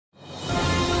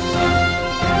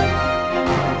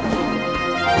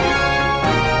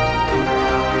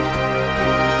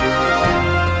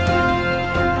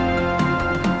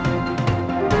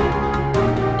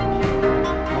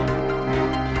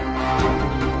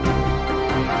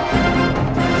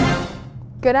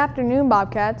Good afternoon,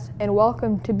 Bobcats, and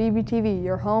welcome to BBTV,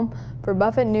 your home for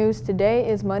Buffett News. Today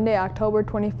is Monday, October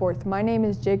 24th. My name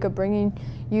is Jacob, bringing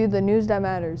you the news that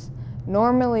matters.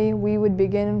 Normally, we would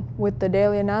begin with the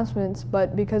daily announcements,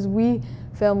 but because we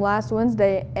filmed last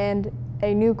Wednesday and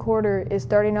a new quarter is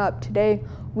starting up, today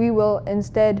we will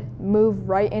instead move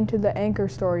right into the anchor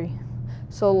story.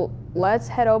 So let's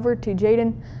head over to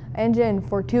Jaden and Jen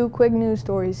for two quick news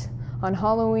stories on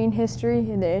Halloween history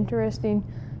and the interesting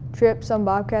trip some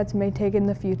Bobcats may take in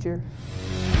the future.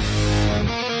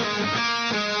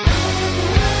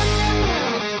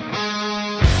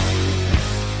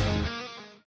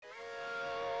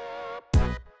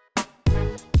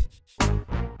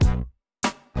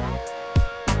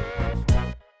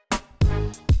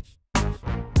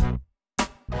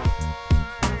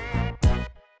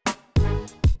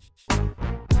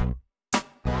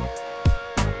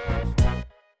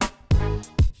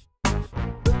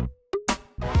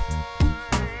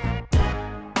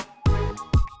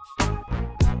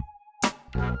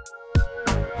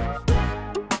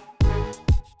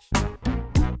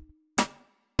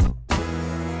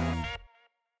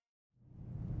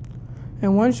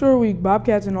 In one short week,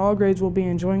 Bobcats in all grades will be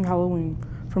enjoying Halloween,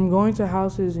 from going to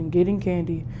houses and getting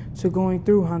candy to going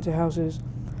through haunted houses.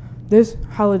 This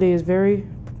holiday is very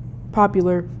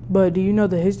popular, but do you know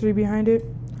the history behind it?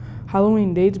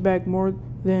 Halloween dates back more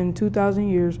than 2,000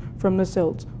 years from the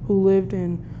Celts, who lived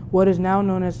in what is now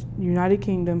known as United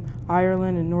Kingdom,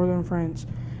 Ireland, and northern France.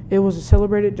 It was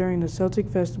celebrated during the Celtic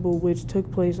festival, which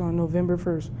took place on November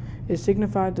 1st. It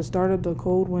signified the start of the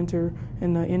cold winter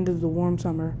and the end of the warm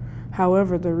summer.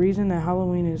 However, the reason that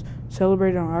Halloween is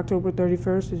celebrated on October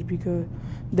 31st is because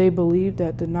they believe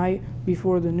that the night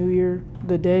before the New Year,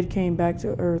 the dead came back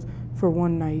to Earth for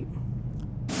one night.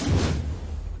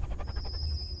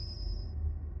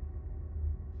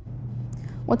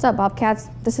 What's up, Bobcats?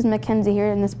 This is Mackenzie here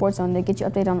in the Sports Zone to get you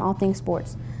updated on all things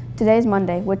sports. Today is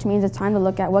Monday, which means it's time to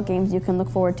look at what games you can look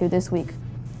forward to this week.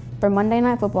 For Monday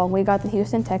Night Football, we got the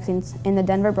Houston Texans and the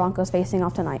Denver Broncos facing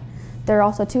off tonight. There are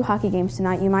also two hockey games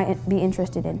tonight you might be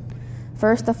interested in.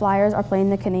 First, the Flyers are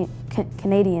playing the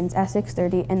Canadiens at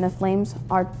 6:30, and the Flames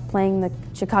are playing the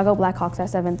Chicago Blackhawks at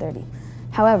 7:30.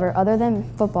 However, other than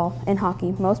football and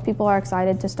hockey, most people are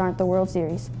excited to start the World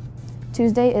Series.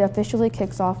 Tuesday, it officially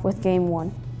kicks off with Game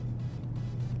 1.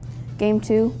 Game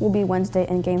 2 will be Wednesday,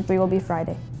 and Game 3 will be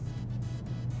Friday.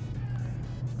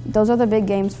 Those are the big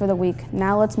games for the week.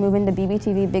 Now let's move into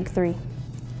BBTV Big 3.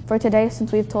 For today,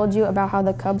 since we've told you about how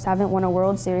the Cubs haven't won a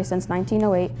World Series since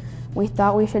 1908, we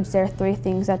thought we should share 3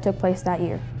 things that took place that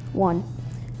year. 1.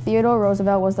 Theodore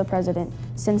Roosevelt was the president.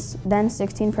 Since then,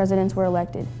 16 presidents were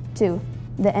elected. 2.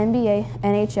 The NBA,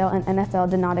 NHL, and NFL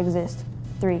did not exist.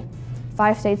 3.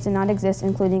 5 states did not exist,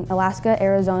 including Alaska,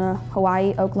 Arizona,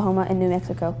 Hawaii, Oklahoma, and New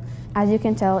Mexico. As you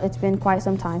can tell, it's been quite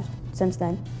some time since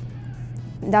then.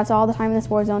 That's all the time in the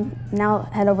Sports Zone. Now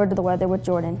head over to the weather with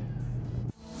Jordan.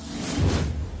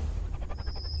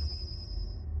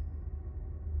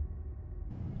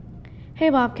 Hey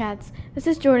Bobcats, this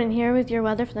is Jordan here with your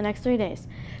weather for the next 3 days.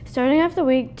 Starting off the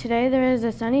week, today there is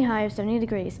a sunny high of 70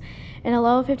 degrees and a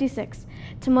low of 56.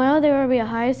 Tomorrow there will be a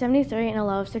high of 73 and a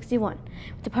low of 61,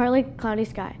 with a partly cloudy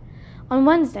sky. On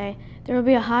Wednesday, there will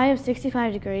be a high of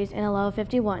 65 degrees and a low of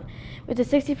 51, with a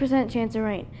 60% chance of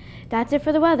rain. That's it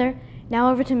for the weather. Now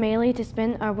over to Maylee to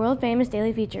spin our world-famous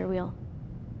daily feature wheel.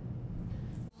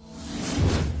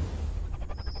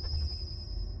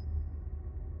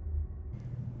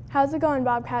 How's it going,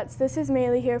 Bobcats? This is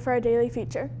Maylee here for our daily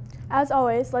feature. As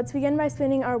always, let's begin by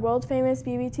spinning our world-famous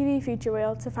BBTV feature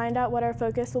wheel to find out what our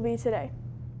focus will be today.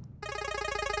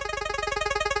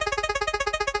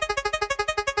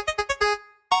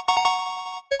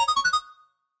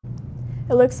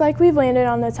 It looks like we've landed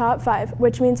on the top 5,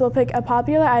 which means we'll pick a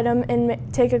popular item and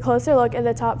take a closer look at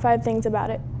the top 5 things about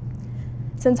it.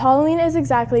 Since Halloween is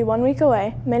exactly 1 week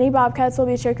away, many Bobcats will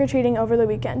be trick-or-treating over the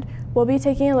weekend. We'll be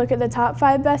taking a look at the top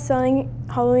 5 best-selling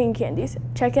Halloween candies.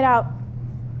 Check it out.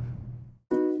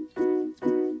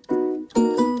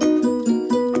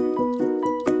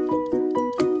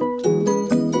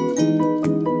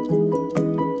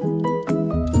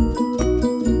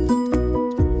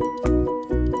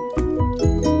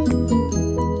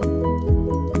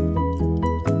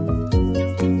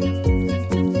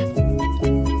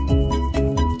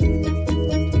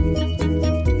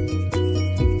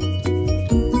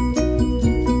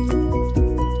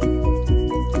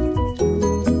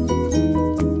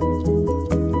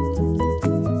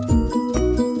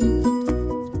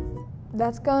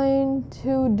 That's going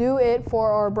to do it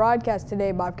for our broadcast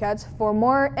today, Bobcats. For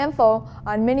more info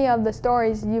on many of the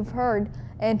stories you've heard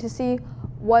and to see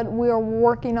what we are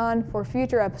working on for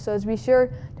future episodes, be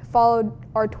sure to follow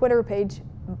our Twitter page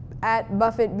at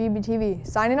BuffettBBTV.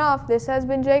 Signing off, this has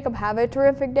been Jacob. Have a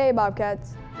terrific day,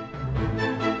 Bobcats.